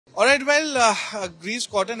All right, well, Greaves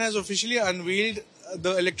Cotton has officially unveiled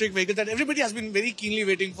the electric vehicle that everybody has been very keenly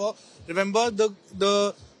waiting for. Remember,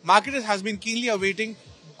 the market has been keenly awaiting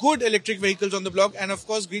good electric vehicles on the block, and of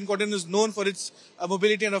course, Green Cotton is known for its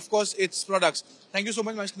mobility and of course its products. Thank you so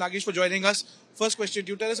much, Mr. Nagesh, for joining us. First question: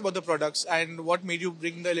 you tell us about the products and what made you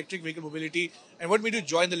bring the electric vehicle mobility, and what made you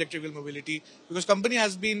join the electric vehicle mobility? Because company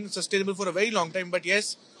has been sustainable for a very long time, but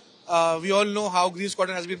yes, we all know how Greaves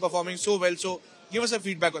Cotton has been performing so well. So give us a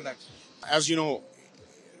feedback on that. As you know,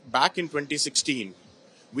 back in 2016,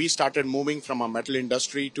 we started moving from a metal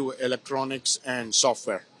industry to electronics and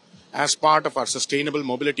software as part of our sustainable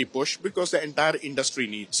mobility push because the entire industry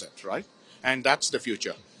needs it, right? And that's the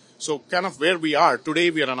future. So kind of where we are today,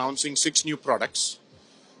 we are announcing 6 new products,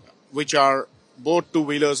 which are both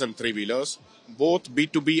two-wheelers and three-wheelers, both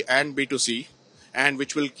B2B and B2C, and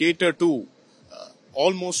which will cater to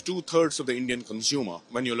almost 2/3 of the Indian consumer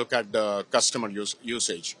when you look at the customer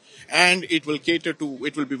usage. And it will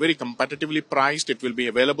it will be very competitively priced. It will be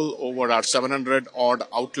available over our 700 odd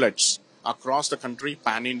outlets across the country,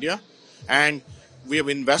 pan-India. And we have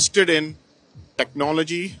invested in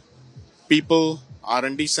technology, people,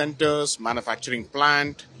 R&D centers, manufacturing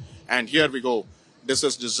plant, and here we go. This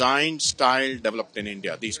is designed, styled, developed in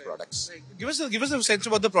India, these products. Right. Give us a sense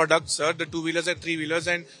about the products, sir, the two-wheelers and three-wheelers,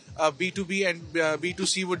 and B2B and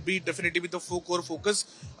B2C would be definitely the core focus.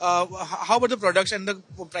 How about the products and the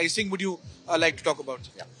pricing would you like to talk about?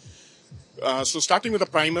 Yeah. So starting with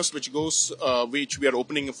the Primus, which we are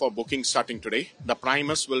opening for booking starting today. The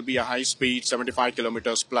Primus will be a high-speed 75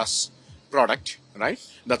 kilometers plus product, right?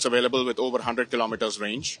 That's available with over 100 kilometers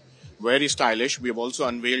range. Very stylish. We have also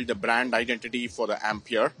unveiled the brand identity for the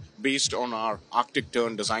Ampere based on our Arctic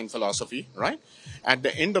Turn design philosophy, right? At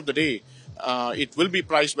the end of the day, it will be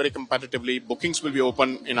priced very competitively. Bookings will be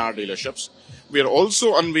open in our dealerships. We are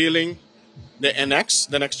also unveiling the NX,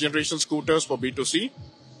 the next generation scooters for B2C,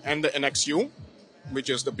 and the NXU, which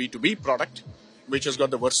is the B2B product, which has got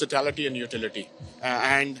the versatility and utility.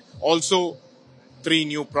 And also 3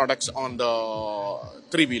 new products on the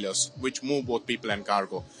three-wheelers, which move both people and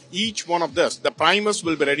cargo. Each one of this, the Primus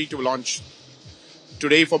will be ready to launch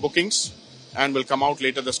today for bookings and will come out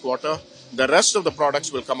later this quarter. The rest of the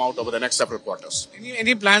products will come out over the next several quarters.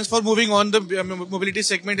 Any plans for moving on the mobility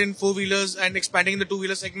segment in four-wheelers and expanding the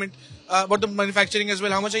two-wheeler segment? About the manufacturing as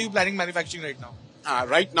well, how much are you planning manufacturing right now?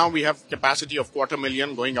 Right now, we have capacity of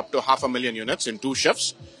 250,000 going up to 500,000 units in 2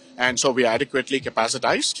 shifts. And so we are adequately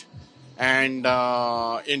capacitized. And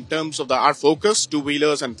in terms of our focus,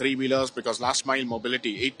 two-wheelers and three-wheelers, because last mile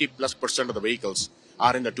mobility, 80+% of the vehicles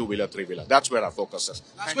are in the two-wheeler, three-wheeler. That's where our focus is.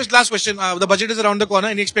 Last question. The budget is around the corner.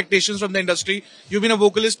 Any expectations from the industry? You've been a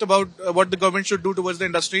vocalist about what the government should do towards the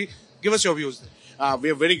industry. Give us your views.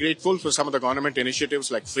 We are very grateful for some of the government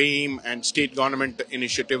initiatives like FAME and state government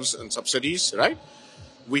initiatives and subsidies, right?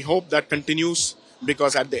 We hope that continues.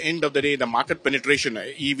 Because at the end of the day, the market penetration,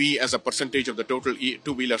 EV as a percentage of the total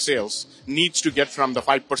two-wheeler sales, needs to get from the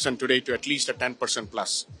 5% today to at least a 10%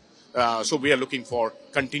 plus. So we are looking for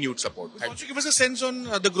continued support. Why don't you give us a sense on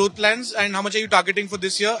the growth plans and how much are you targeting for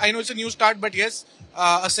this year? I know it's a new start, but yes,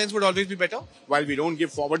 a sense would always be better. While we don't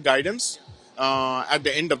give forward guidance, at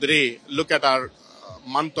the end of the day, look at our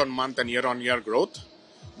month-on-month and year-on-year growth.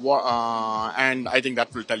 And I think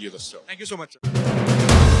that will tell you the story. Thank you so much.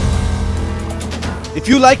 If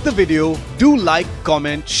you like the video, do like,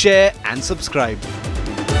 comment, share and subscribe.